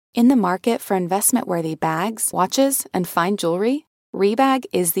In the market for investment-worthy bags, watches, and fine jewelry, Rebag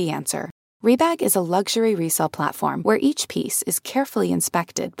is the answer. Rebag is a luxury resale platform where each piece is carefully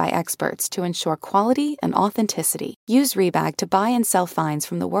inspected by experts to ensure quality and authenticity. Use Rebag to buy and sell finds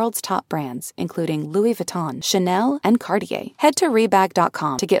from the world's top brands, including Louis Vuitton, Chanel, and Cartier. Head to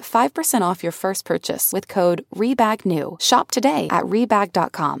Rebag.com to get 5% off your first purchase with code REBAGNEW. Shop today at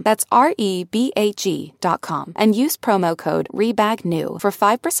Rebag.com. That's REBAG.com. And use promo code REBAGNEW for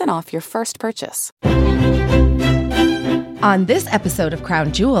 5% off your first purchase. On this episode of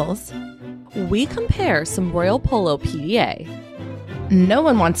Crown Jewels, we compare some Royal Polo PDA. No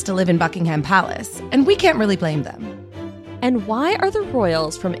one wants to live in Buckingham Palace, and we can't really blame them. And why are the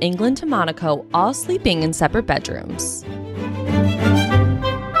royals from England to Monaco all sleeping in separate bedrooms?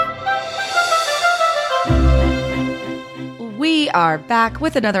 We are back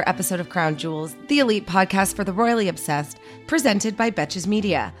with another episode of Crown Jewels, the elite podcast for the royally obsessed, presented by Betches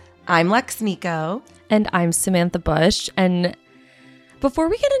Media. I'm Lex Nico. And I'm Samantha Bush. And before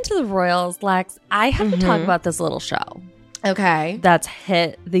we get into the royals, Lex, I have to talk about this little show. Okay. That's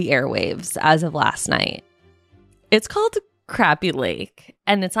hit the airwaves as of last night. It's called Crappy Lake,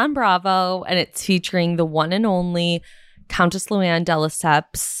 and it's on Bravo, and it's featuring the one and only Countess Luann de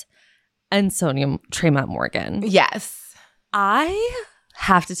Lesseps and Sonia Tremont Morgan. Yes. I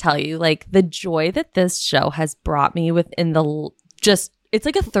have to tell you, like, the joy that this show has brought me within it's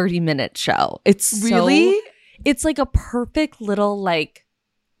like a 30-minute show. It's really? It's like a perfect little, like,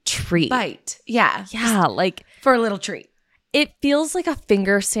 treat. Bite. Yeah. Yeah, like. For a little treat. It feels like a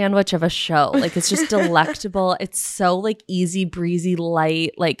finger sandwich of a show. Like, it's just delectable. It's so, like, easy, breezy,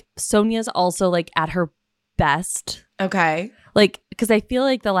 light. Like, Sonia's also, like, at her best. Okay. Like, because I feel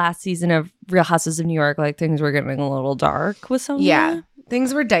like the last season of Real Houses of New York, like, things were getting a little dark with Sonia. Yeah.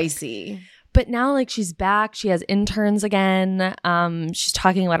 Things were dicey. But now, like, she's back. She has interns again. She's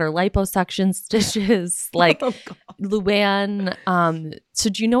talking about her liposuction stitches. Like, Luann. So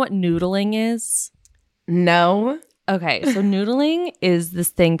do you know what noodling is? No. Okay. So noodling is this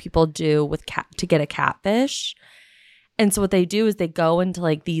thing people do with to get a catfish. And so what they do is they go into,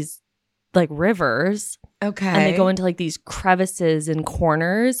 like, these, like, rivers. Okay. And they go into, like, these crevices and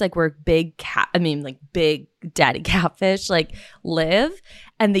corners, like, where big daddy catfish, like, live.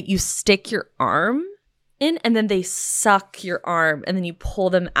 And that you stick your arm in, and then they suck your arm, and then you pull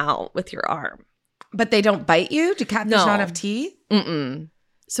them out with your arm. But they don't bite you? Do catfish not have teeth? Mm-mm.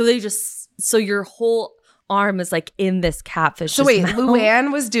 So your whole arm is, like, in this catfish. So wait, mouth.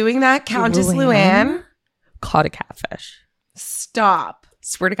 Luann was doing that? Countess Luann caught a catfish. Stop.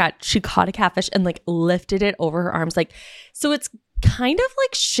 Swear to God, she caught a catfish and, like, lifted it over her arms. Like, so it's kind of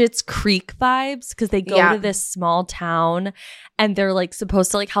like Schitt's Creek vibes, because they go to this small town and they're, like, supposed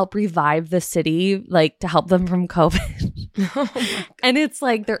to, like, help revive the city, like, to help them from COVID. And it's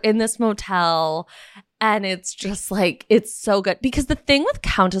like they're in this motel, and it's just, like, it's so good. Because the thing with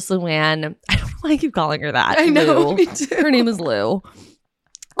Countess Luann, I don't know why I keep calling her that. I know, Lou. me too. Her name is Lou.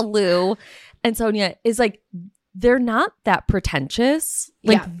 Lou and Sonia is, like, they're not that pretentious.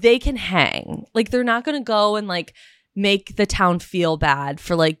 Like, they can hang. Like, they're not going to go and, like, make the town feel bad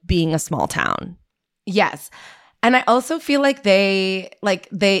for, like, being a small town. Yes. And I also feel like they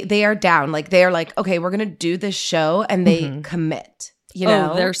are down. Like, they are like, okay, we're going to do this show, and they commit, you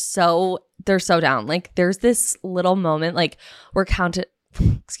know? Oh, they're so down. Like, there's this little moment, like, where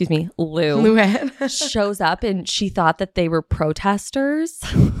Luann shows up, and she thought that they were protesters,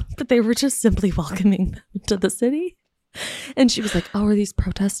 but they were just simply welcoming them to the city. And she was like, oh, are these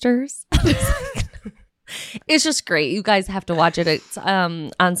protesters? It's just great. You guys have to watch it. It's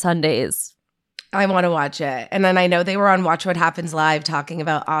on Sundays. I want to watch it. And then I know they were on Watch What Happens Live talking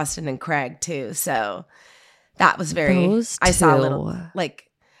about Austin and Craig too. So that was I saw a little, like,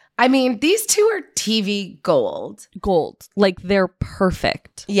 I mean, these two are TV gold. Gold. Like, they're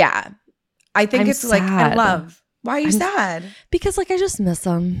perfect. Yeah. I think it's sad. Like, I love. Why are you sad? Because, like, I just miss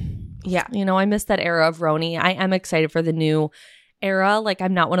them. Yeah. You know, I miss that era of Roni. I am excited for the new era. Like,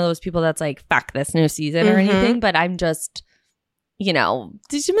 I'm not one of those people that's like, fuck this new season or anything, but I'm just, you know,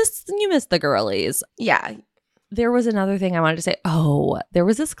 did you miss the girlies? Yeah. There was another thing I wanted to say. Oh, there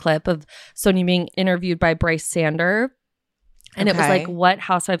was this clip of Sonia being interviewed by Bryce Sander. And it was like, what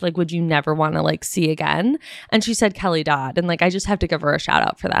housewife, like, would you never want to, like, see again? And she said Kelly Dodd. And, like, I just have to give her a shout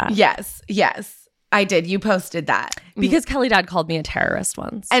out for that. Yes. I did. You posted that. Because Kelly Dodd called me a terrorist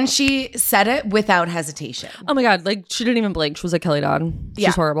once. And she said it without hesitation. Oh my God. Like, she didn't even blink. She was like, Kelly Dodd.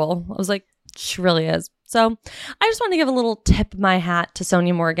 She's horrible. I was like, she really is. So I just want to give a little tip of my hat to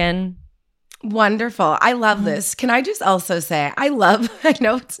Sonia Morgan. Wonderful. I love this. Can I just also say, I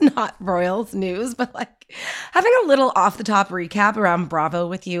know it's not Royals news, but like having a little off the top recap around Bravo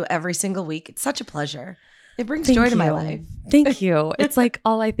with you every single week. It's such a pleasure. It brings joy to my life. Thank you. It's like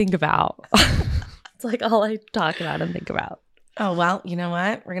all I think about. It's like all I talk about and think about. Oh, well, you know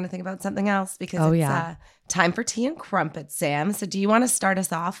what? We're going to think about something else because it's time for tea and crumpets, Sam. So do you want to start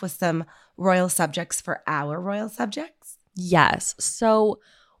us off with some royal subjects for our royal subjects? Yes. So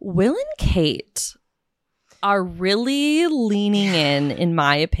Will and Kate are really leaning in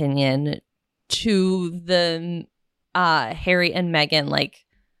my opinion, to the Harry and Meghan like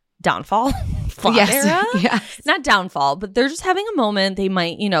downfall. Era. Yes. Not downfall, but they're just having a moment. They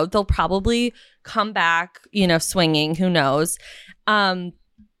might, they'll probably come back, swinging. Who knows?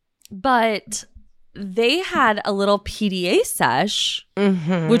 But they had a little PDA sesh,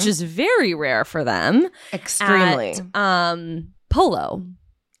 which is very rare for them. Extremely. At, Polo.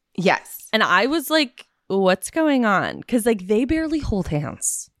 Yes. And I was like, what's going on? Because like they barely hold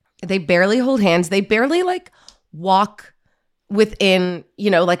hands. They barely hold hands. They barely like walk within,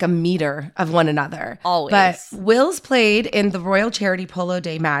 like a meter of one another. Always. But Will's played in the Royal Charity Polo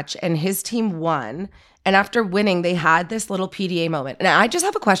Day match and his team won. And after winning, they had this little PDA moment. And I just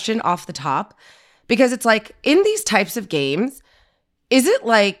have a question off the top because it's like in these types of games, is it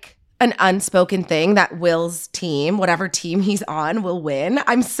like an unspoken thing that Will's team, whatever team he's on, will win?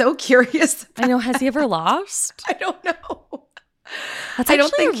 I'm so curious. I know. Has he ever lost? I don't know. That's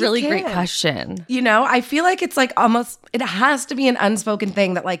actually a really great question. I feel like it's like almost, it has to be an unspoken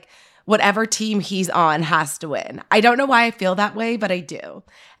thing that like whatever team he's on has to win. I don't know why I feel that way, but I do.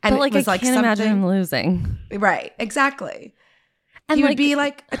 And but like, it was I like can't imagine him losing. Right, exactly. And he would be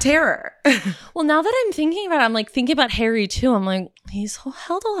like a terror. Well, now that I'm thinking about it, I'm like thinking about Harry too. I'm like, he's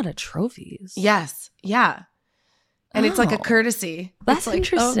held a lot of trophies. Yes, yeah. And it's like a courtesy. That's like,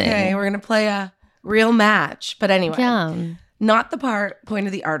 interesting. Okay, we're going to play a real match. But anyway. Yeah. Not the point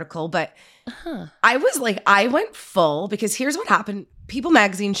of the article, but I went full because here's what happened. People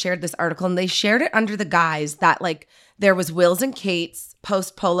Magazine shared this article and they shared it under the guise that like there was Will's and Kate's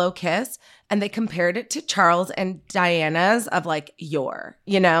post-polo kiss and they compared it to Charles and Diana's of like yore,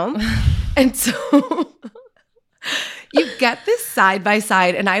 And so you get this side by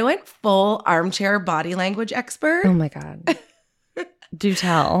side and I went full armchair body language expert. Oh my God. Do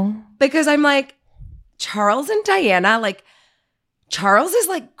tell. Because I'm like, Charles and Diana, like, Charles is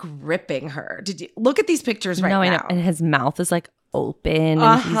like gripping her. Did you look at these pictures right now? I know. And his mouth is like open.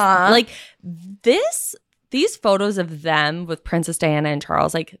 And he's, like these photos of them with Princess Diana and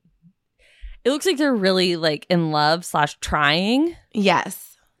Charles, like it looks like they're really like in love / trying.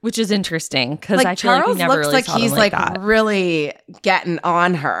 Yes. Which is interesting because like, I feel like we never really like saw he's them like that. Really getting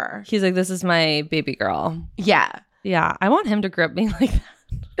on her. He's like, this is my baby girl. Yeah. Yeah. I want him to grip me like that.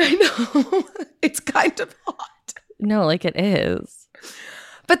 I know. It's kind of hot. No, like it is.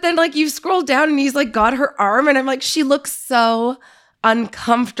 But then like you scroll down and he's like got her arm and I'm like, she looks so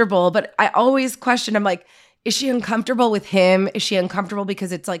uncomfortable. But I always question, I'm like, is she uncomfortable with him? Is she uncomfortable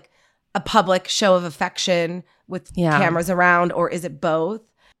because it's like a public show of affection with cameras around, or is it both?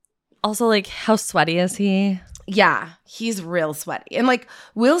 Also, like, how sweaty is he? Yeah, he's real sweaty. And like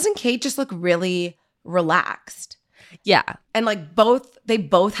Wills and Kate just look really relaxed. Yeah. And like they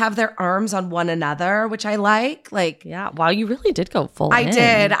both have their arms on one another, which I like. Like, yeah. Wow, you really did go full I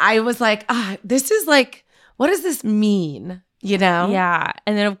did. I was like, this is like, what does this mean? Yeah.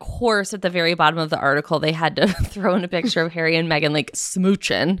 And then, of course, at the very bottom of the article, they had to throw in a picture of Harry and Meghan like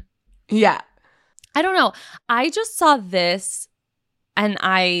smooching. Yeah. I don't know. I just saw this and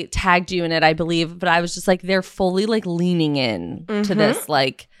I tagged you in it, I believe. But I was just like, they're fully like leaning in to this.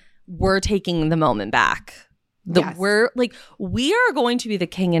 Like, we're taking the moment back. Yes. We are going to be the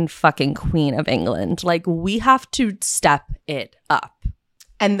king and fucking queen of England. Like, we have to step it up.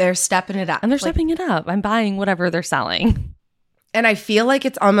 And they're stepping it up. Stepping it up. I'm buying whatever they're selling. And I feel like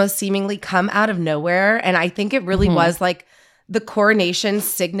it's almost seemingly come out of nowhere. And I think it really was like the coronation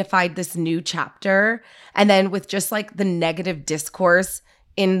signified this new chapter. And then with just like the negative discourse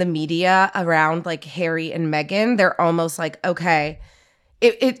in the media around like Harry and Meghan, they're almost like, okay,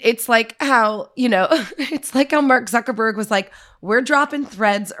 it's like how, it's like how Mark Zuckerberg was like, we're dropping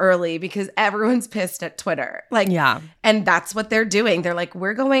threads early because everyone's pissed at Twitter. Like, yeah. And that's what they're doing. They're like,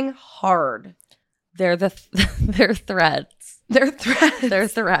 we're going hard. They're they're threads. They're threads. They're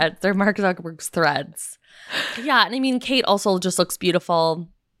threads. They're Mark Zuckerberg's threads. Yeah. And I mean, Kate also just looks beautiful.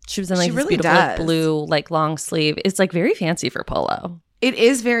 She was in like this really beautiful blue, like long sleeve. It's like very fancy for polo. It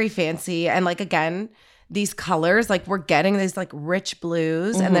is very fancy. And like, again, these colors, like we're getting these like rich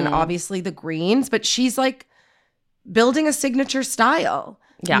blues and then obviously the greens, but she's like building a signature style.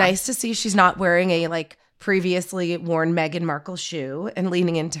 Yeah. Nice to see she's not wearing a like previously worn Meghan Markle shoe and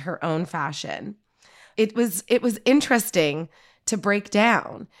leaning into her own fashion. It was interesting to break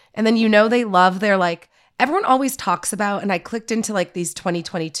down. And then they love their like, everyone always talks about, and I clicked into like these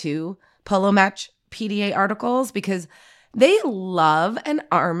 2022 polo match PDA articles because they love an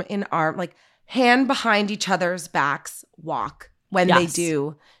arm in arm, like hand behind each other's backs walk when they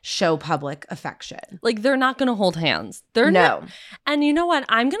do show public affection. Like they're not going to hold hands. And you know what?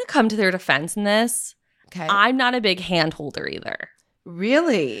 I'm going to come to their defense in this. Okay. I'm not a big hand holder either.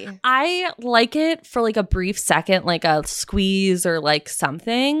 Really? I like it for like a brief second, like a squeeze or like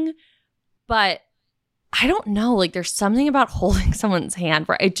something. But I don't know. Like there's something about holding someone's hand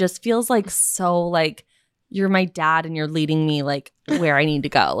where it just feels like so like you're my dad and you're leading me like where I need to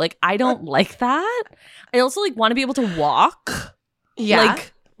go. Like I don't like that. I also like want to be able to walk. Yeah.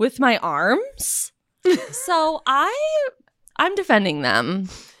 Like with my arms. So I'm defending them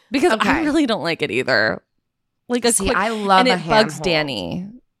because I really don't like it either. Like I love and a it bugs handhold. Danny.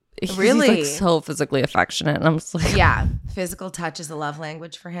 Really? He's like so physically affectionate. And I'm just like yeah, physical touch is a love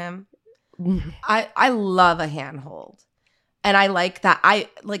language for him. I love a handhold. And I like that. I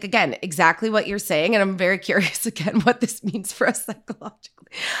like, again, exactly what you're saying. And I'm very curious, again, what this means for us psychologically.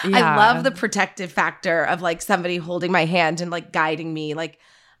 Yeah. I love the protective factor of like somebody holding my hand and like guiding me. Like,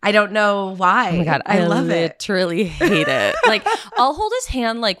 I don't know why. Oh my God, I love it. Literally hate it. Like, I'll hold his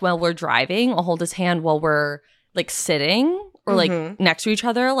hand like while we're driving. I'll hold his hand while we're like sitting or like next to each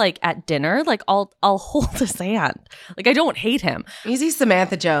other, like at dinner. Like, I'll hold his hand. Like, I don't hate him. Easy,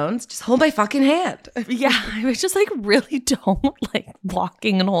 Samantha Jones. Just hold my fucking hand. Yeah, I was just like really don't like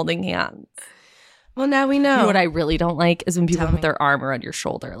walking and holding hands. Well, now we know. You know what I really don't like is when people put their arm around your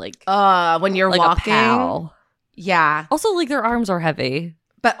shoulder, like when you're like walking. a pal. Yeah. Also, like their arms are heavy.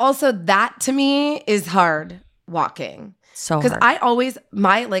 But also that to me is hard walking. So hard. Because I always,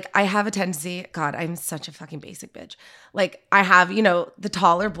 I have a tendency, God, I'm such a fucking basic bitch. Like I have, the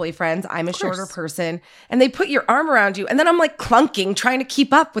taller boyfriends, I'm a shorter person, and they put your arm around you. And then I'm like clunking, trying to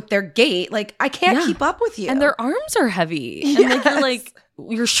keep up with their gait. Like I can't keep up with you. And their arms are heavy. And like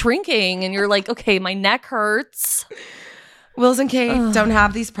you're shrinking and you're like, okay, my neck hurts. Wills and Kate don't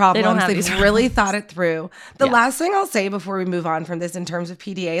have these problems. They've really problems. thought it through. The last thing I'll say before we move on from this in terms of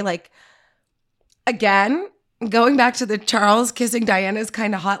PDA, like, again, going back to the Charles kissing Diana is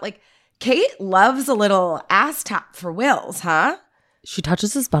kind of hot. Like, Kate loves a little ass tap for Wills, huh? She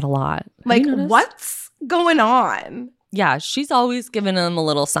touches his butt a lot. Like, what's going on? Yeah, she's always giving him a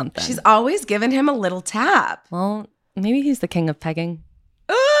little something. She's always given him a little tap. Well, maybe he's the king of pegging.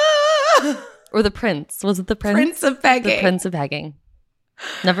 Or the prince. Was it the prince? Prince of pegging. The prince of pegging.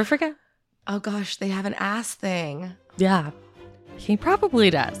 Never forget. Oh, gosh, they have an ass thing. Yeah. He probably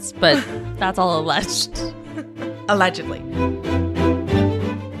does, but that's all alleged. Allegedly.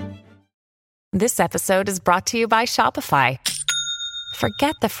 This episode is brought to you by Shopify.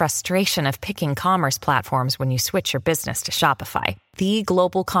 Forget the frustration of picking commerce platforms when you switch your business to Shopify, the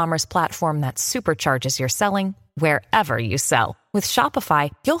global commerce platform that supercharges your selling wherever you sell. With Shopify,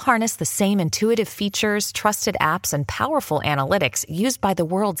 you'll harness the same intuitive features, trusted apps, and powerful analytics used by the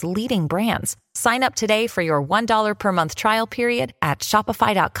world's leading brands. Sign up today for your $1 per month trial period at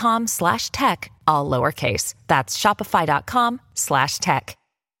shopify.com/tech, all lowercase. That's shopify.com/tech.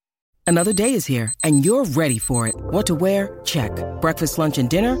 Another day is here, and you're ready for it. What to wear? Check. Breakfast, lunch, and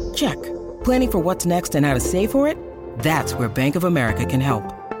dinner? Check. Planning for what's next and how to save for it? That's where Bank of America can help.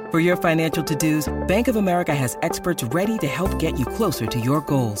 For your financial to-dos, Bank of America has experts ready to help get you closer to your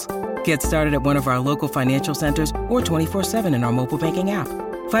goals. Get started at one of our local financial centers or 24/7 in our mobile banking app.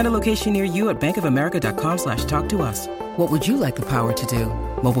 Find a location near you at bankofamerica.com/talktous. What would you like the power to do?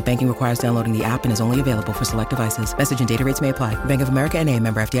 Mobile banking requires downloading the app and is only available for select devices. Message and data rates may apply. Bank of America NA,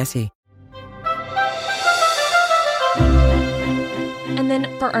 member FDIC. And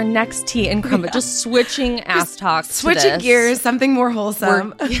then for our next tea and crumb, just switching ass talk. Switching gears, something more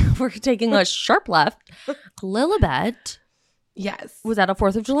wholesome. We're taking a sharp left. Lilibet was at a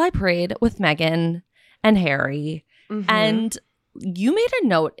 4th of July parade with Meghan and Harry. And you made a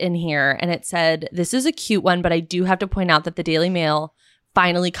note in here and it said, this is a cute one, but I do have to point out that the Daily Mail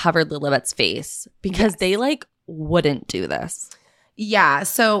finally covered Lilibet's face because they like wouldn't do this. Yeah.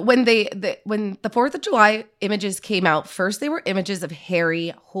 So when the 4th of July images came out, first they were images of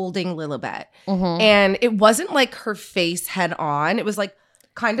Harry holding Lilibet. And it wasn't like her face head on. It was like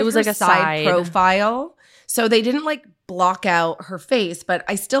kind of like a side profile. So they didn't like block out her face, but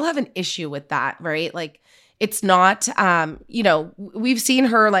I still have an issue with that, right? Like it's not, we've seen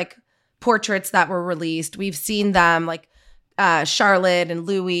her like portraits that were released. We've seen them like Charlotte and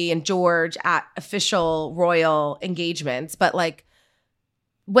Louis and George at official royal engagements, but like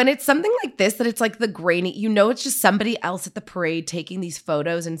when it's something like this, that it's like the grainy, it's just somebody else at the parade taking these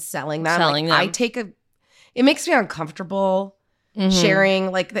photos and selling them. It makes me uncomfortable sharing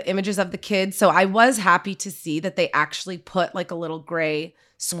like the images of the kids. So I was happy to see that they actually put like a little gray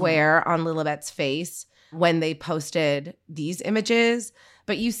square on Lilibet's face when they posted these images.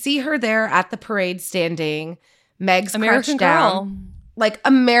 But you see her there at the parade standing, Meg's American crouched down. Like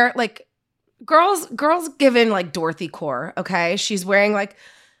girls given like Dorothy core, okay? She's wearing like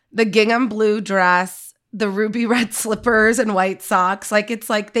the gingham blue dress, the ruby red slippers and white socks. Like it's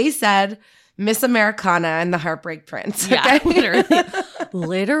like they said Miss Americana and the Heartbreak Prince. Okay? Yeah,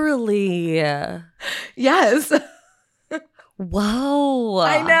 literally. Yes. Whoa.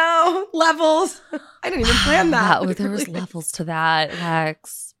 I know. Levels. I didn't even plan that. There was levels to that,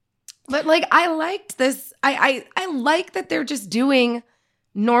 Lex. But like I liked this. I like that they're just doing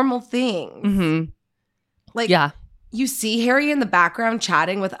normal things. Mm-hmm. Like you see Harry in the background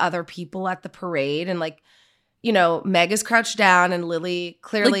chatting with other people at the parade, and like, Meg is crouched down and Lily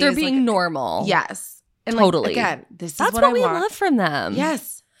clearly like they're is being normal. Yes. And totally. Like, again, that's what we love from them.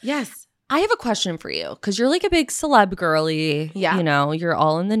 Yes. Yes. I have a question for you because you're like a big celeb girly. Yeah. You're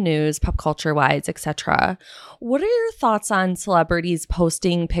all in the news, pop culture wise, etc. What are your thoughts on celebrities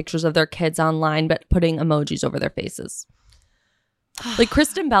posting pictures of their kids online but putting emojis over their faces? Like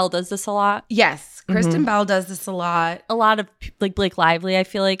Kristen Bell does this a lot. Yes. Kristen Bell does this a lot. A lot of like Blake Lively, I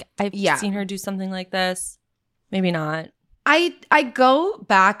feel like I've seen her do something like this. Maybe not. I go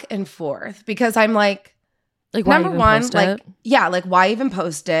back and forth because I'm like number one, like, like why even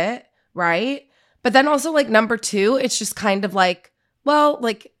post it? Right. But then also like number two, it's just kind of like, well,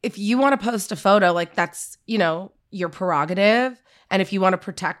 like if you want to post a photo, like that's, your prerogative. And if you want to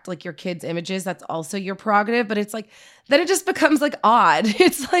protect like your kids' images, that's also your prerogative. But it's like, then it just becomes like odd.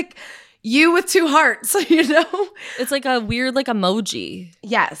 It's like you with two hearts, It's like a weird like emoji.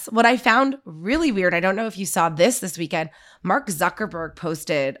 Yes. What I found really weird, I don't know if you saw this weekend, Mark Zuckerberg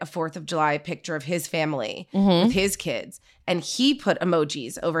posted a 4th of July picture of his family with his kids. And he put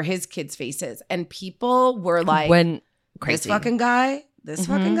emojis over his kids' faces. And people were like, this fucking guy,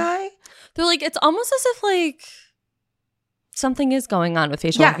 fucking guy. They're like, it's almost as if like something is going on with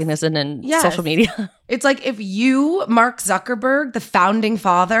facial recognition and social media. It's like if you, Mark Zuckerberg, the founding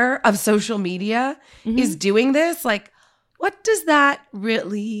father of social media, is doing this, like, what does that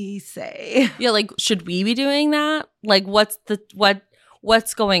really say? Yeah, like, should we be doing that? Like, what's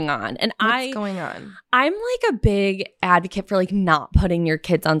going on? And what's going on? I'm like a big advocate for like not putting your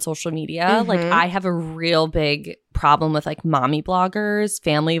kids on social media. Like I have a real big problem with like mommy bloggers,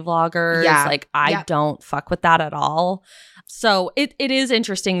 family vloggers. Yeah. Like I don't fuck with that at all. So it is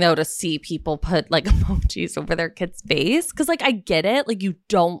interesting though to see people put like emojis over their kid's face because like I get it. Like you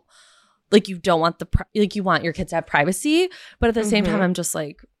don't want you want your kids to have privacy, but at the same time I'm just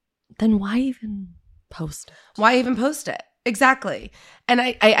like, then why even post it? Why even post it? Exactly. And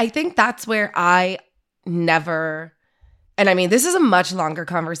I think that's where I never, and I mean, this is a much longer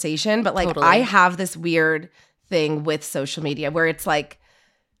conversation, but like totally. I have this weird thing with social media where it's like,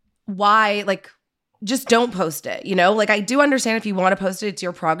 why, like, just don't post it, Like I do understand if you want to post it, it's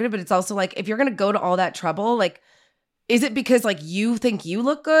your prerogative, but it's also like, if you're going to go to all that trouble, like, is it because like you think you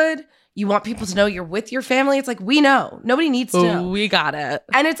look good? You want people to know you're with your family? It's like, we know. Nobody needs to know. We got it.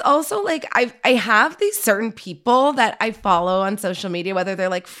 And it's also like, I have these certain people that I follow on social media, whether they're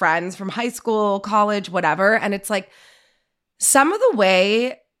like friends from high school, college, whatever. And it's like some of the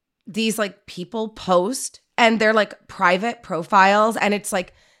way these like people post and they're like private profiles and it's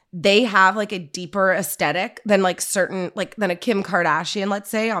like they have like a deeper aesthetic than like certain, like than a Kim Kardashian, let's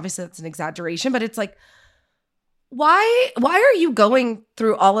say. Obviously that's an exaggeration, but it's like, why are you going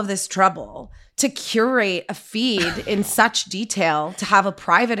through all of this trouble to curate a feed in such detail to have a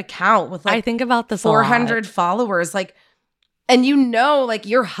private account with like I think about this 400 followers, like, and like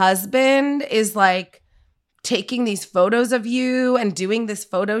your husband is like taking these photos of you and doing this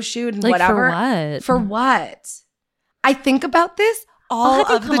photo shoot and like, whatever. For what? I think about this all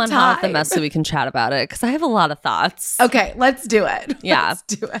of the time. Come on, the mess so we can chat about it because I have a lot of thoughts. Okay, let's do it. Yeah, let's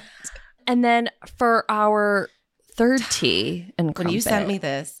do it. And then for our third tea and when you sent me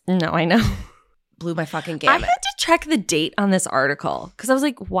this, no, I know, blew my fucking gamut. I had to check the date on this article because I was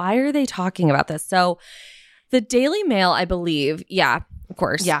like, why are they talking about this? So the Daily Mail, I believe, of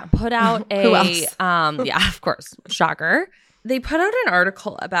course, put out Who else? Of course, shocker. They put out an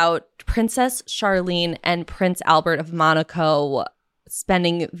article about Princess Charlene and Prince Albert of Monaco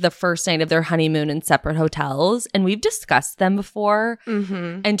spending the first night of their honeymoon in separate hotels. And we've discussed them before.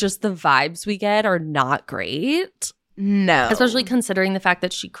 Mm-hmm. And just the vibes we get are not great. No. Especially considering the fact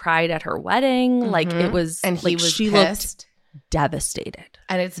that she cried at her wedding. Mm-hmm. Like it was, and he like was she pissed. devastated.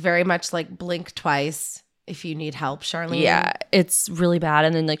 And it's very much like blink twice if you need help, Charlene. Yeah, it's really bad.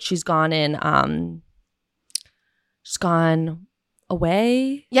 And then like she's gone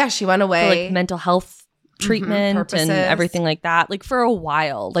away. Yeah, she went away. For like mental health treatment and everything like that. Like for a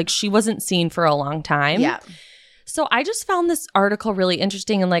while. Like she wasn't seen for a long time. Yeah. So I just found this article really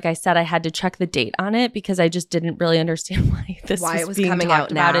interesting. And like I said, I had to check the date on it because I just didn't really understand why it was being coming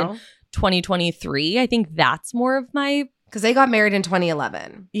out now in 2023. I think that's more of my... Because they got married in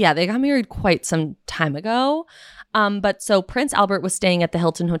 2011. Yeah, they got married quite some time ago. But so Prince Albert was staying at the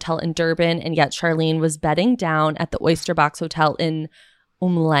Hilton Hotel in Durban, and yet Charlene was bedding down at the Oyster Box Hotel in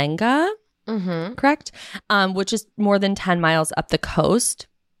Umhlanga, correct? Which is more than 10 miles up the coast.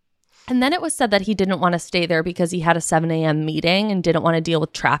 And then it was said that he didn't want to stay there because he had a 7 a.m. meeting and didn't want to deal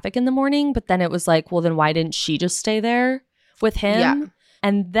with traffic in the morning. But then it was like, well, then why didn't she just stay there with him? Yeah.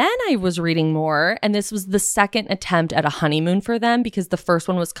 And then I was reading more, and this was the second attempt at a honeymoon for them because the first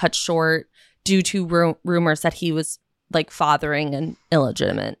one was cut short due to rumors that he was like fathering an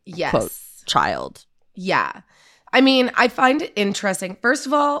illegitimate quote child. Yeah. I mean, I find it interesting. First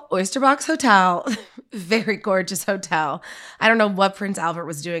of all, Oyster Box Hotel, very gorgeous hotel. I don't know what Prince Albert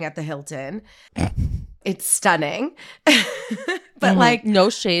was doing at the Hilton. It's stunning. But like... No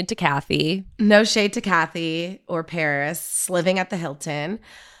shade to Kathy. No shade to Kathy or Paris living at the Hilton.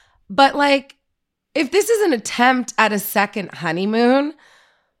 But like, if this is an attempt at a second honeymoon,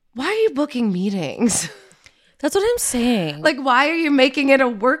 why are you booking meetings? That's what I'm saying. Like, why are you making it a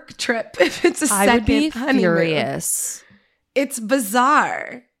work trip if it's a second honeymoon? I would be furious. It's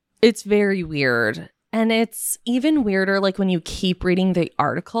bizarre. It's very weird. And it's even weirder like when you keep reading the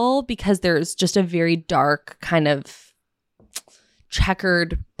article because there's just a very dark kind of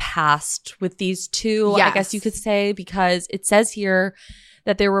checkered past with these two, I guess you could say, because it says here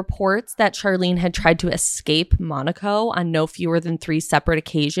that there are reports that Charlene had tried to escape Monaco on no fewer than 3 separate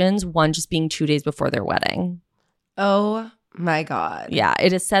occasions, one just being 2 days before their wedding. Oh my God. Yeah,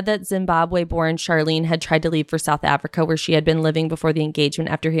 it is said that Zimbabwe-born Charlene had tried to leave for South Africa where she had been living before the engagement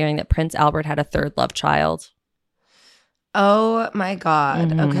after hearing that Prince Albert had a third love child. Oh my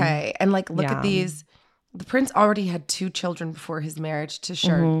God. Okay. And like, look at these. The prince already had 2 children before his marriage to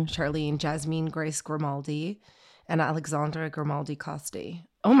Charlene, Jasmine Grace Grimaldi and Alexandra Grimaldi Costi.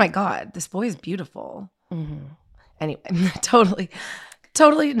 Oh my God. This boy is beautiful. Anyway, totally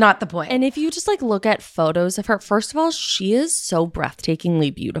not the point. And if you just like look at photos of her, first of all, she is so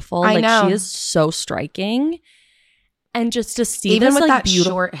breathtakingly beautiful. I know. She is so striking. And just to see even this with like that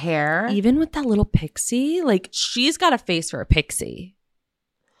short hair, even with that little pixie, like she's got a face for a pixie.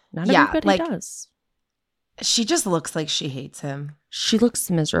 Not everybody does. She just looks like she hates him. She looks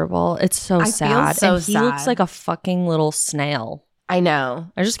miserable. It's so sad. Feel so and he looks like a fucking little snail. I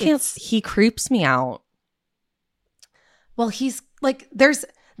know. I just can't. He creeps me out. Well, he's like,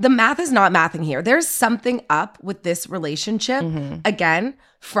 the math is not mathing here. There's something up with this relationship. Again,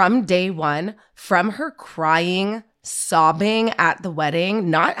 from day one, from her crying, sobbing at the wedding,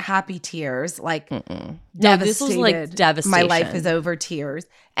 not happy tears, like devastated. No, this was like devastation. My life is over tears.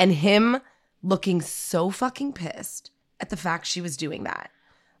 And him looking so fucking pissed at the fact she was doing that.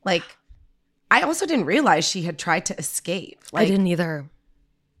 Like, I also didn't realize she had tried to escape. Like, I didn't either.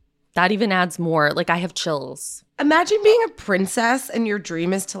 That even adds more. Like, I have chills. Imagine being a princess and your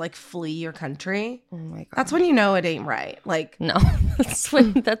dream is to like flee your country. Oh my God. That's when you know it ain't right. Like, no, that's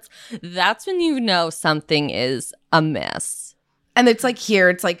when you know something is amiss. And it's like here,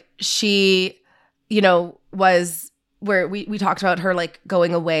 it's like she, was where we talked about her like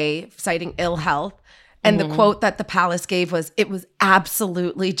going away, citing ill health. And the quote that the palace gave was, "It was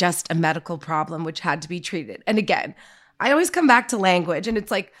absolutely just a medical problem which had to be treated." And again, I always come back to language, and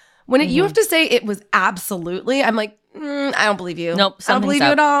it's like, when you have to say it was absolutely, I'm like, I don't believe you. Nope. I don't believe you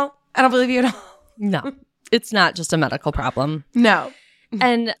at all. I don't believe you at all. No, it's not just a medical problem. No.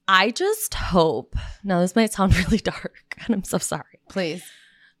 And I just hope, now this might sound really dark, and I'm so sorry. Please.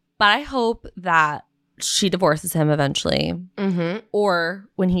 But I hope that she divorces him eventually. Or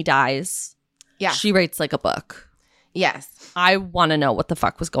when he dies, she writes like a book. Yes. I want to know what the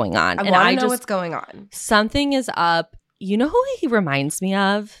fuck was going on. I want to know what's going on. Something is up. You know who he reminds me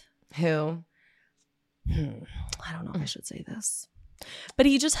of? Who? I don't know if I should say this. But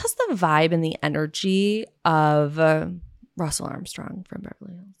he just has the vibe and the energy of Russell Armstrong from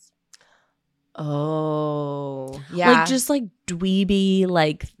Beverly Hills. Oh, yeah. Like just like dweeby,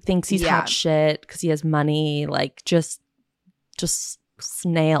 like thinks he's hot shit because he has money, like just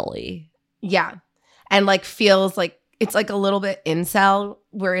snaily. Yeah. And like feels like it's like a little bit incel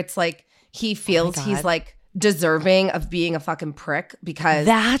where it's like he feels he's like deserving of being a fucking prick because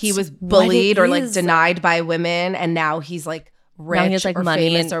he was bullied or like denied by women, and now he's like rich like or money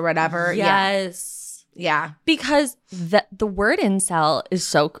famous or whatever. Yes. Yeah. Because the word incel is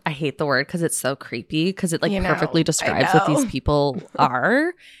so, I hate the word because it's so creepy because it like perfectly describes what these people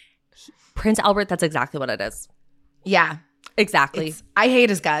are. Prince Albert, that's exactly what it is. Yeah. Exactly. I hate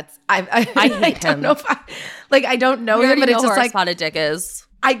his guts. I hate him. I don't know if I don't know him, but it's just like spotted dick is.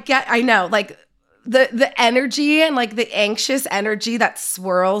 I know, like the energy and like the anxious energy that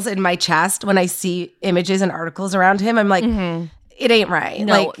swirls in my chest when I see images and articles around him. I'm like, it ain't right.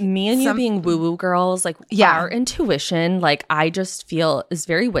 No, like me and you being woo-woo girls, like our intuition, like I just feel is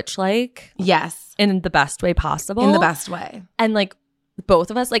very witch-like. Yes. In the best way possible. In the best way. And like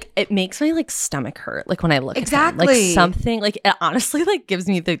both of us, like it makes my like stomach hurt like when I look at him. Like something like it honestly like gives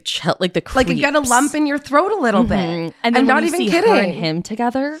me the chill, like the creeps. Like you get a lump in your throat a little bit. And then I'm not even kidding. Her and him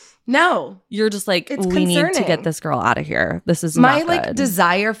together, no, you're just like, it's we concerning. Need to get this girl out of here. This is my not like good.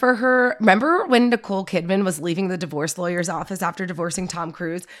 Desire for her. Remember when Nicole Kidman was leaving the divorce lawyer's office after divorcing Tom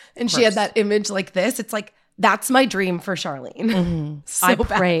Cruise, and she had that image like this? It's like, that's my dream for Charlene. So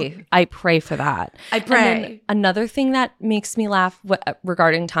I pray for that. I pray. And then another thing that makes me laugh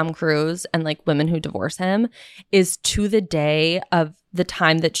regarding Tom Cruise and like women who divorce him is to the day of the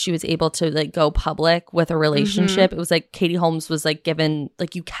time that she was able to like go public with a relationship. It was like Katie Holmes was like given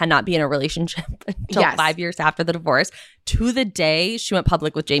like you cannot be in a relationship until 5 years after the divorce. To the day she went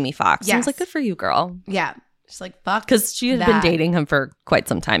public with Jamie Foxx. Yes. I was like, good for you, girl. Yeah. She's like, fuck. Because she had been dating him for quite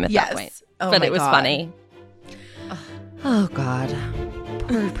some time at that point. Oh, but it was funny. Oh, God.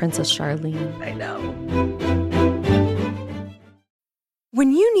 Poor Princess Charlene. I know.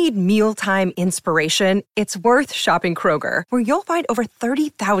 When you need mealtime inspiration, it's worth shopping Kroger, where you'll find over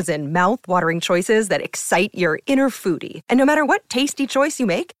 30,000 mouth-watering choices that excite your inner foodie. And no matter what tasty choice you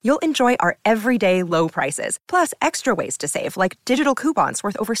make, you'll enjoy our everyday low prices, plus extra ways to save, like digital coupons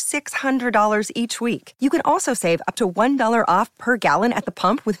worth over $600 each week. You can also save up to $1 off per gallon at the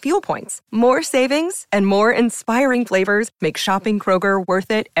pump with fuel points. More savings and more inspiring flavors make shopping Kroger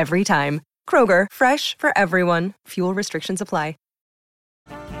worth it every time. Kroger, fresh for everyone. Fuel restrictions apply.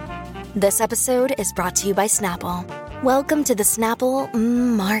 This episode is brought to you by Snapple. Welcome to the Snapple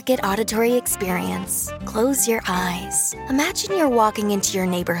Market Auditory Experience. Close your eyes. Imagine you're walking into your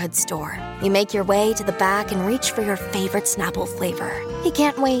neighborhood store. You make your way to the back and reach for your favorite Snapple flavor. You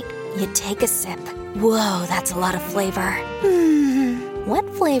can't wait. You take a sip. Whoa, that's a lot of flavor.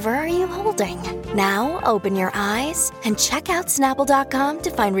 What flavor are you holding? Now open your eyes and check out Snapple.com to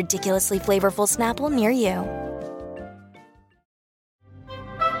find ridiculously flavorful Snapple near you.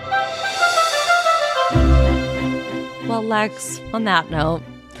 Well, Lex, on that note,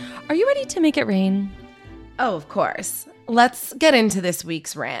 are you ready to make it rain? Oh, of course. Let's get into this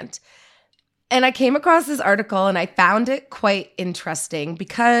week's rant. And I came across this article and I found it quite interesting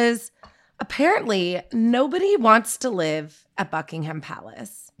because apparently nobody wants to live at Buckingham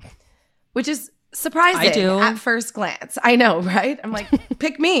Palace, which is surprising at first glance. I know, right? I'm like,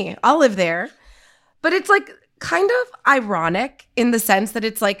 pick me. I'll live there. But it's like kind of ironic in the sense that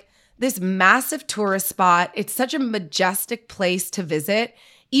it's like, this massive tourist spot. It's such a majestic place to visit,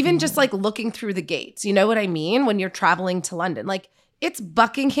 even just like looking through the gates. You know what I mean? When you're traveling to London, like it's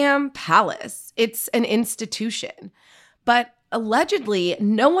Buckingham Palace. It's an institution. But allegedly,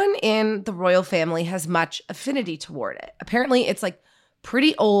 no one in the royal family has much affinity toward it. Apparently, it's like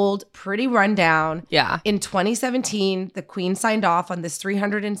pretty old, pretty rundown. Yeah. In 2017, the Queen signed off on this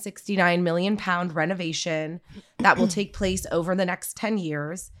 £369 million renovation that will take place over the next 10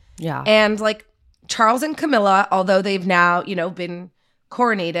 years. Yeah. And like Charles and Camilla, although they've now, been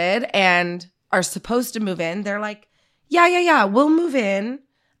coronated and are supposed to move in, they're like, yeah, we'll move in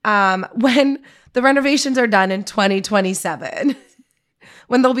when the renovations are done in 2027,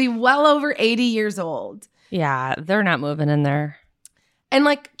 when they'll be well over 80 years old. Yeah, they're not moving in there. And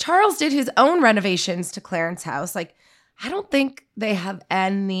like Charles did his own renovations to Clarence House. Like, I don't think they have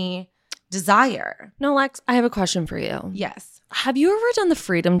any desire. No, Lex, I have a question for you. Yes. Have you ever done the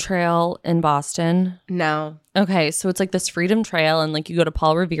Freedom Trail in Boston? No. Okay, so it's like this Freedom Trail and like you go to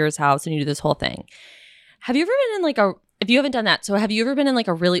Paul Revere's house and you do this whole thing. Have you ever been in if you haven't done that, so have you ever been in like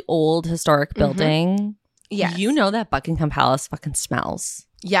a really old historic building? Yes. You know that Buckingham Palace fucking smells.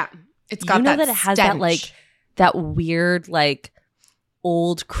 Yeah. It's got that it has that like that weird like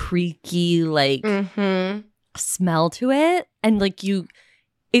old creaky like smell to it. And like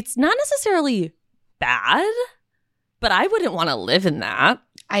it's not necessarily bad, but I wouldn't want to live in that.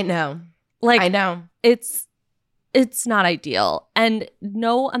 I know. Like, I know. It's not ideal. And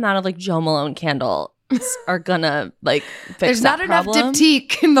no amount of like Joe Malone candle are gonna like fix There's that not problem. enough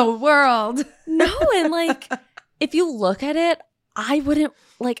Diptyque in the world. No, and like if you look at it, I wouldn't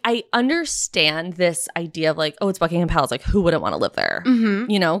like. I understand this idea of like, oh, it's Buckingham Palace. Like, who wouldn't want to live there? Mm-hmm.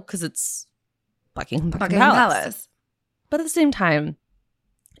 You know, because it's Buckingham Buckingham Palace. But at the same time,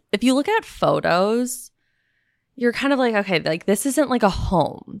 if you look at photos, you're kind of like, okay, like this isn't like a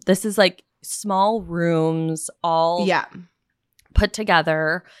home. This is like small rooms, all put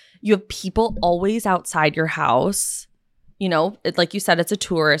together. You have people always outside your house. You know, like you said, it's a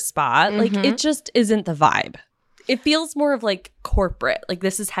tourist spot. Like it just isn't the vibe. It feels more of like corporate. Like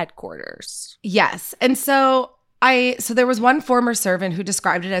this is headquarters. Yes. And so there was one former servant who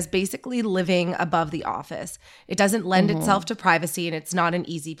described it as basically living above the office. It doesn't lend itself to privacy, and it's not an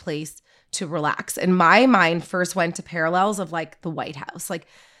easy place to relax. And my mind first went to parallels of like the White House. Like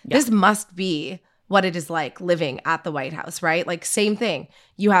this must be what it is like living at the White House, right? Like same thing.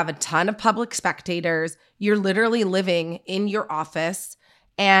 You have a ton of public spectators. You're literally living in your office.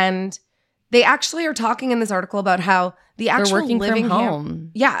 And they actually are talking in this article about how the actual working living from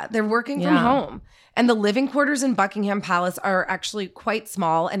home. They're working from home. And the living quarters in Buckingham Palace are actually quite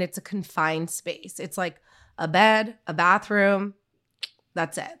small, and it's a confined space. It's like a bed, a bathroom.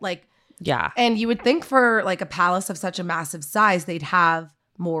 That's it. Like, yeah. And you would think for like a palace of such a massive size, they'd have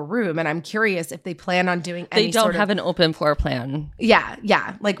more room. And I'm curious if they plan on doing any They don't have an open floor plan.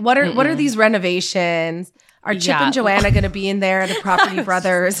 Yeah. Like what are these renovations? Are Chip and Joanna going to be in there, the Property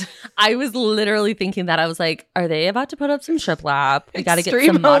Brothers? I was literally thinking that. I was like, are they about to put up some shiplap? We got to get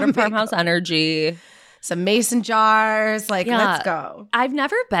some modern farmhouse energy. Some mason jars. Like, let's go. I've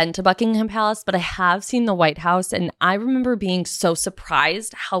never been to Buckingham Palace, but I have seen the White House. And I remember being so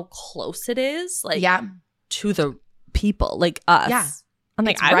surprised how close it is, like, to the people, like us. Yeah. I'm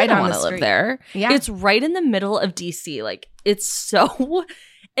like, I don't want to live there. Yeah. It's right in the middle of DC. Like, it's so...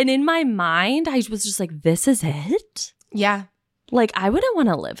 And in my mind, I was just like, this is it? Yeah. Like, I wouldn't want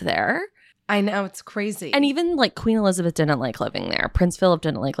to live there. I know. It's crazy. And even like Queen Elizabeth didn't like living there. Prince Philip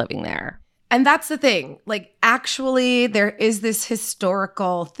didn't like living there. And that's the thing. Like, actually, there is this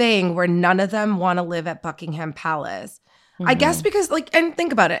historical thing where none of them want to live at Buckingham Palace. I guess because, like, and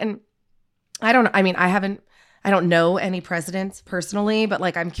think about it. And I don't know. I mean, I don't know any presidents personally, but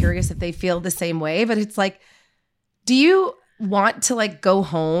like, I'm curious if they feel the same way. But it's like, do you want to like go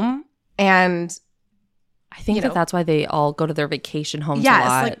home? And I think that's why they all go to their vacation homes a yes,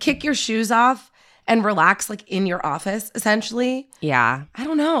 lot. like kick your shoes off and relax like in your office, essentially. Yeah. I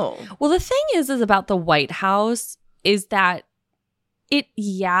don't know. Well, the thing is about the White House is that it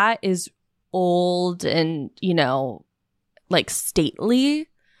is old and, you know, like stately.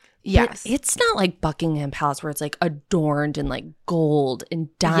 Yes. But it's not like Buckingham Palace where it's like adorned in like gold and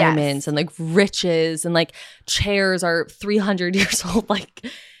diamonds and like riches and like chairs are 300 years old. Like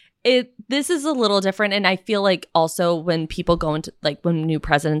this is a little different. And I feel like also when people go into like when new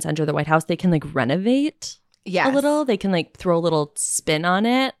presidents enter the White House, they can like renovate a little. They can like throw a little spin on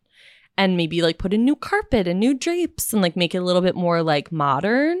it and maybe like put in new carpet and new drapes and like make it a little bit more like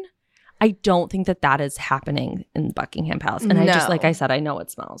modern. I don't think that is happening in Buckingham Palace. And I just, like I said, I know it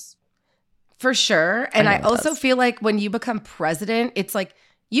smells. For sure. And I also feel like when you become president, it's like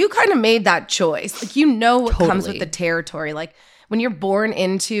you kind of made that choice. Like, you know what comes with the territory. Like, when you're born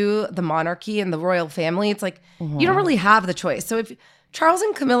into the monarchy and the royal family, it's like you don't really have the choice. So if Charles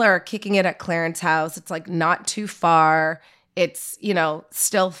and Camilla are kicking it at Clarence House, it's like not too far. It's, you know,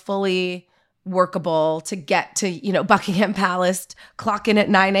 still fully workable to get to, you know, Buckingham Palace, clock in at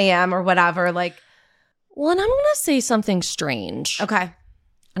 9 a.m. or whatever. Like, well, and I'm going to say something strange. Okay.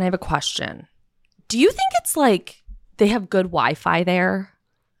 And I have a question. Do you think it's like they have good Wi-Fi there?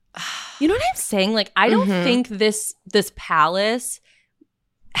 You know what I'm saying? Like, I don't think this palace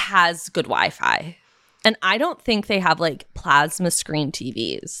has good Wi-Fi. And I don't think they have like plasma screen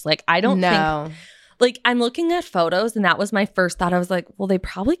TVs. Like, I don't think, like, I'm looking at photos and that was my first thought. I was like, well, they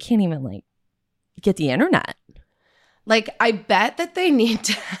probably can't even like get the internet. Like, I bet that they need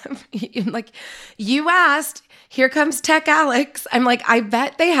to have, like, you asked, here comes Tech Alex. I'm like, I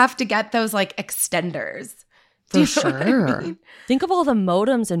bet they have to get those like extenders. For sure. I mean? Think of all the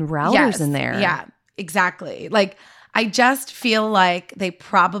modems and routers in there. Yeah, exactly. Like, I just feel like they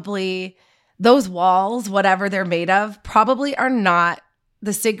probably, those walls, whatever they're made of, probably are not,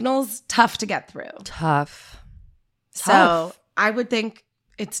 the signal's tough to get through. Tough. So I would think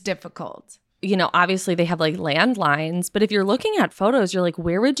it's difficult. You know, obviously they have like landlines, but if you're looking at photos, you're like,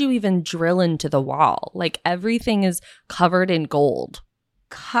 where would you even drill into the wall? Like, everything is covered in gold.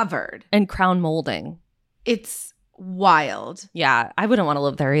 Covered. And crown molding. It's wild. Yeah, I wouldn't want to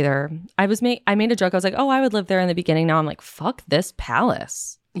live there either. I made a joke. I was like, oh, I would live there in the beginning. Now I'm like, fuck this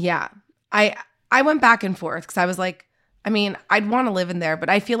palace. Yeah. I I went back and forth because I was like, I mean, I'd want to live in there, but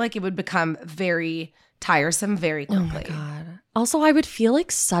I feel like it would become very tiresome very quickly. Oh my God. Also, I would feel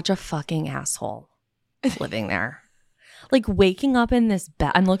like such a fucking asshole living there. Like waking up in this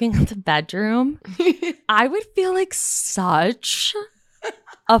bed, I'm looking at the bedroom. I would feel like such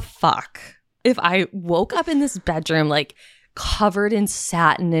a fuck if I woke up in this bedroom like covered in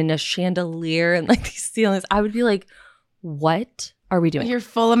satin and a chandelier and like these ceilings. I would be like, what are we doing? You're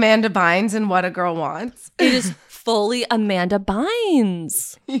full Amanda Bynes and What a Girl Wants. It is fully Amanda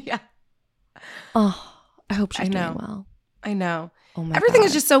Bynes. Yeah. Oh, I hope she's doing well. I know. Oh my Everything God.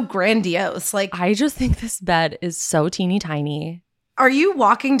 is just so grandiose. Like, I just think this bed is so teeny tiny. are you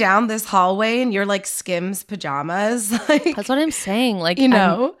walking down this hallway in your like Skims pajamas? Like, That's what I'm saying. Like, you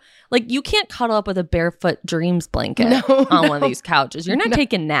know, like you can't cuddle up with a barefoot dreams blanket on one of these couches. You're not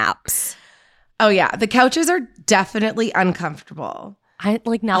taking naps. Oh yeah, the couches are definitely uncomfortable. I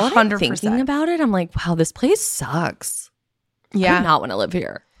like now that 100%. I'm thinking about it, I'm like, wow, this place sucks. Yeah, I do not want to live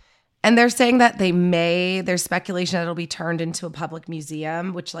here. And they're saying that there's speculation that it'll be turned into a public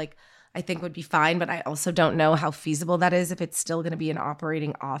museum, which like I think would be fine, but I also don't know how feasible that is if it's still going to be an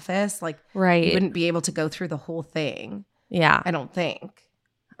operating office. Like, right, you wouldn't be able to go through the whole thing. Yeah, I don't think.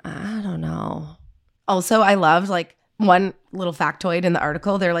 I don't know. Also, I loved like one little factoid in the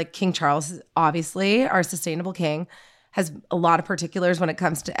article. They're like, King Charles, obviously our sustainable king, has a lot of particulars when it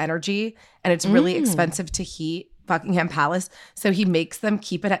comes to energy, and it's really expensive to heat Buckingham Palace. So he makes them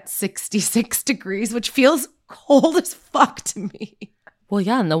keep it at 66 degrees, which feels cold as fuck to me. Well,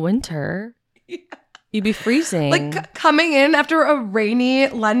 yeah, in the winter, you'd be freezing. Like coming in after a rainy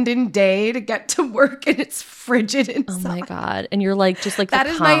London day to get to work and it's frigid inside. Oh my God. And you're like, just like that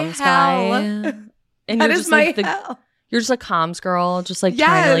the is my comms hell. guy. And that you're is just my like hell. You're just a comms girl, just like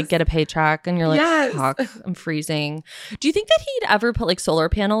trying to like get a paycheck. And you're like, fuck, I'm freezing. Do you think that he'd ever put like solar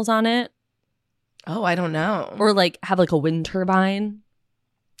panels on it? Oh, I don't know. Or like have like a wind turbine?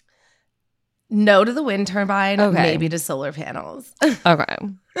 No to the wind turbine, okay. Maybe to solar panels. Okay.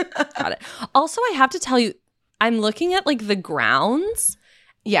 Got it. Also, I have to tell you, I'm looking at like the grounds.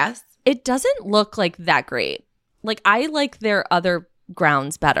 Yes. It doesn't look like that great. Like I like their other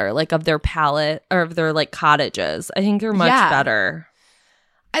grounds better, like of their palette or of their like cottages. I think they're much better.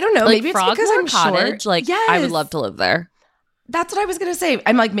 I don't know. Like maybe it's because I'm cottage. Short. Like I would love to live there. That's what I was going to say.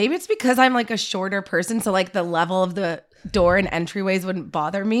 I'm like, maybe it's because I'm like a shorter person. So like the level of the door and entryways wouldn't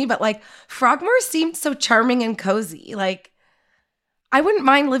bother me. But like Frogmore seemed so charming and cozy. Like I wouldn't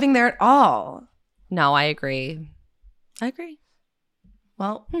mind living there at all. No, I agree.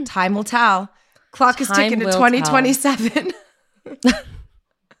 Well, time will tell. Clock is ticking to 2027.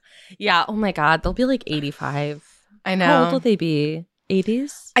 Yeah. Oh my God. They'll be like 85. I know. How old will they be?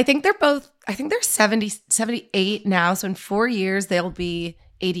 80s? I think they're 70, 78 now. So in 4 years, they'll be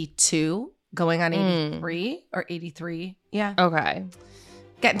 82, going on 83 or 83. Yeah. Okay.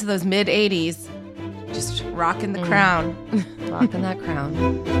 Getting to those mid 80s. Just rocking the crown. Rocking that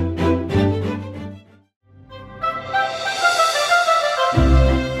crown.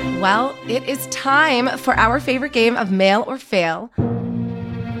 Well, it is time for our favorite game of Mail or Fail.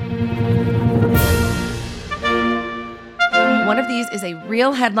 One of these is a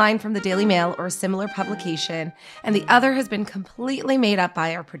real headline from the Daily Mail or a similar publication, and the other has been completely made up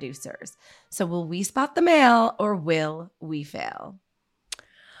by our producers. So will we spot the mail or will we fail?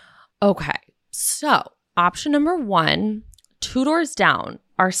 Okay. So option number 1, 2 doors down,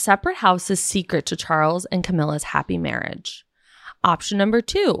 are separate houses secret to Charles and Camilla's happy marriage. Option number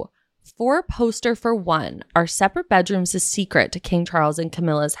 2, 4 poster for 1, are separate bedrooms a secret to King Charles and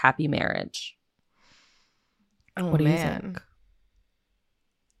Camilla's happy marriage. Oh, what do you think?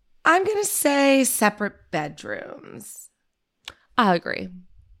 I'm going to say separate bedrooms. I agree.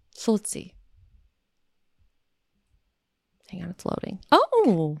 So let's see. Hang on, it's loading.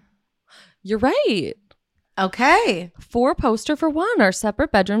 Oh, you're right. Okay. 4 poster for 1 are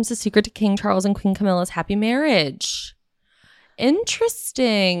separate bedrooms a secret to King Charles and Queen Camilla's happy marriage.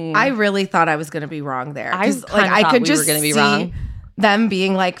 Interesting. I really thought I was going to be wrong there. I could just were be wrong. Them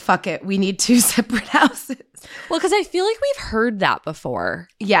being like, fuck it, we need 2 separate houses. Well, because I feel like we've heard that before.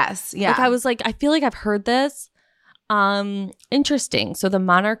 Yes. Yeah. Like I was like, I feel like I've heard this. Interesting. So the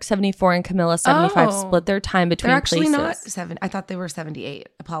Monarch 74 and Camilla 75 split their time between they're actually places. Not 7. I thought they were 78.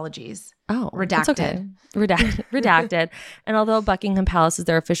 Apologies. Oh, redacted. Okay. Redacted. And although Buckingham Palace is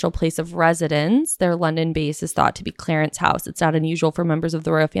their official place of residence, their London base is thought to be Clarence House. It's not unusual for members of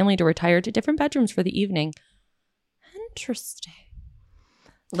the royal family to retire to different bedrooms for the evening. Interesting.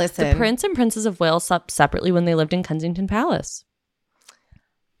 Listen, the Prince and Princess of Wales slept separately when they lived in Kensington Palace.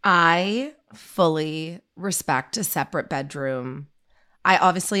 I fully respect a separate bedroom. I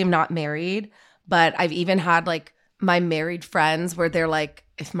obviously am not married, But I've even had like my married friends where they're like,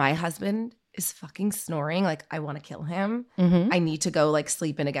 if my husband is fucking snoring, like I want to kill him. I need to go like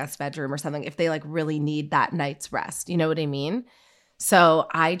sleep in a guest bedroom or something if they like really need that night's rest. You know what I mean? So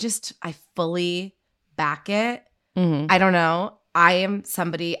I fully back it. I don't know. I am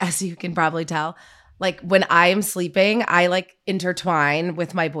somebody, as you can probably tell, like when I am sleeping, I like intertwine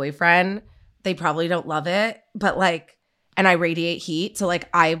with my boyfriend. They probably don't love it, but like, and I radiate heat. So like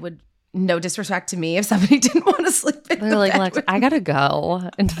I would, no disrespect to me if somebody didn't want to sleep in They're like, Lex, I gotta go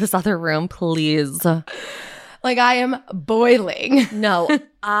into this other room, please. Like I am boiling. No,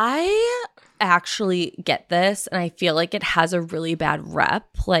 I actually get this, and I feel like it has a really bad rep,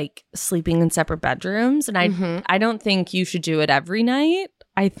 like sleeping in separate bedrooms. And I don't think you should do it every night.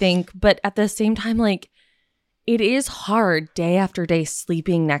 I think, but at the same time, like it is hard day after day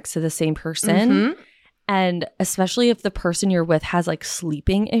sleeping next to the same person. And especially if the person you're with has like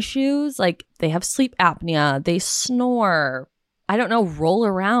sleeping issues, like they have sleep apnea, they snore, I don't know, roll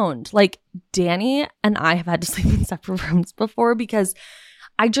around. Like Danny and I have had to sleep in separate rooms before because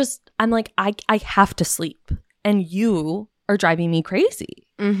I'm like, I have to sleep. And you are driving me crazy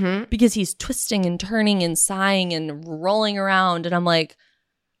because he's twisting and turning and sighing and rolling around. And I'm like,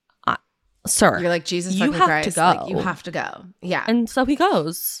 sir, you're like, Jesus you fucking have Christ. to go. Like, you have to go. Yeah. And so he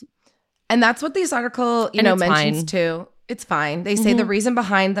goes. And that's what this article, mentions fine. too. It's fine. They say the reason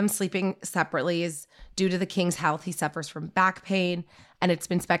behind them sleeping separately is due to the king's health. He suffers from back pain, and it's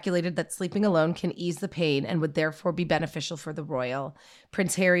been speculated that sleeping alone can ease the pain and would therefore be beneficial for the royal.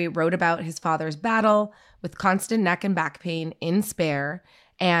 Prince Harry wrote about his father's battle with constant neck and back pain in Spare,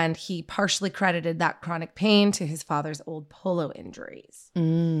 and he partially credited that chronic pain to his father's old polo injuries.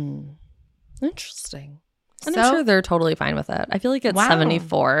 Interesting. And I'm sure they're totally fine with it. I feel like at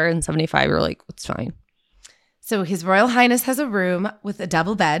 74 and 75, you're like, it's fine. So His Royal Highness has a room with a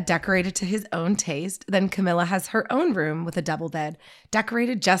double bed decorated to his own taste. Then Camilla has her own room with a double bed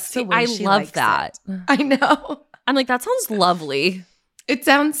decorated just the way she likes that. I know. I'm like, that sounds lovely. It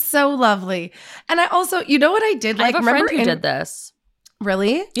sounds so lovely. And I also, you know what I did? Like, I have a friend who did this.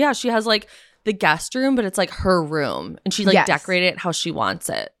 Really? Yeah, she has like the guest room, but it's like her room. And she like decorated it how she wants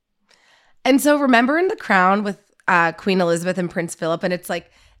it. And so remember in The Crown with Queen Elizabeth and Prince Philip, and it's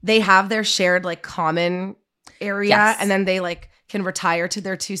like they have their shared like common area and then they like can retire to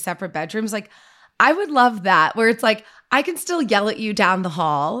their two separate bedrooms. Like I would love that where it's like I can still yell at you down the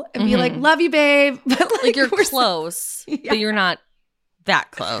hall and be like, love you, babe. But like you're close, but you're not that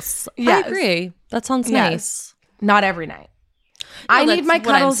close. Yes. I agree. That sounds nice. Not every night. No, I need my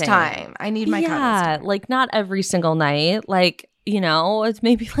cuddles time. I need my cuddles time. Like not every single night. Like, it's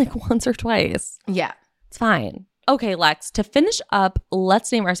maybe like once or twice. Yeah. It's fine. Okay, Lex, to finish up,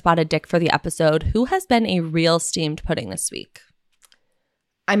 let's name our spotted dick for the episode. Who has been a real steamed pudding this week?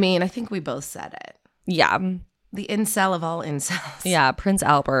 I mean, I think we both said it. Yeah. The incel of all incels. Yeah, Prince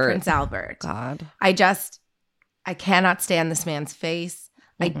Albert. Prince Albert. God. I cannot stand this man's face.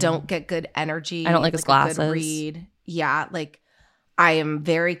 I don't get good energy. I don't like his glasses. A good read. Yeah, like I am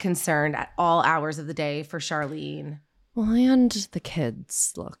very concerned at all hours of the day for Charlene. Well, and the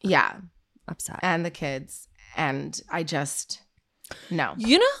kids look upset. And the kids. And I just, no.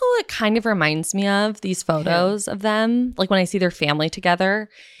 You know who it kind of reminds me of, these photos of them? Like when I see their family together,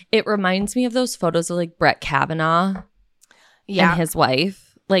 it reminds me of those photos of like Brett Kavanaugh and his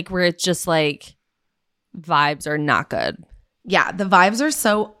wife. Like where it's just like vibes are not good. Yeah, the vibes are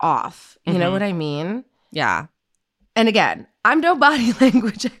so off. You know what I mean? Yeah. And again, I'm no body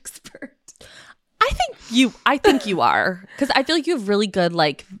language expert. I think you are, because I feel like you have really good,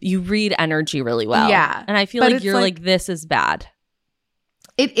 like you read energy really well. Yeah. And I feel like you're like, this is bad.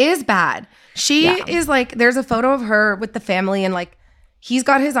 It is bad. She is like, there's a photo of her with the family and like, he's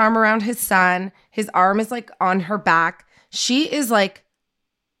got his arm around his son. His arm is like on her back. She is like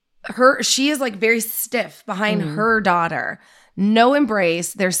very stiff behind her daughter. No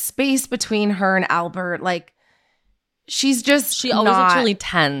embrace. There's space between her and Albert. Like she always looks really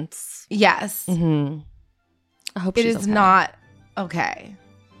tense. Yes. I hope it is okay. Not okay.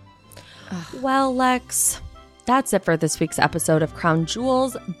 Well, Lex, that's it for this week's episode of Crown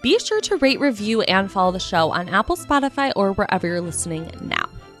Jewels. Be sure to rate, review, and follow the show on Apple, Spotify, or wherever you're listening now.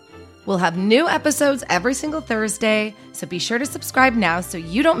 We'll have new episodes every single Thursday, so be sure to subscribe now so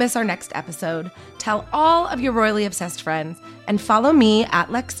you don't miss our next episode. Tell all of your royally obsessed friends, and follow me at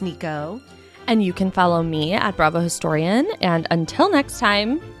Lex Nico. And you can follow me at Bravo Historian. And until next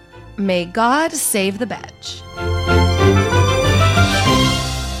time, may God save the Betch.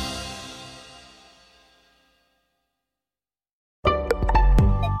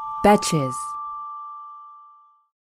 Betches.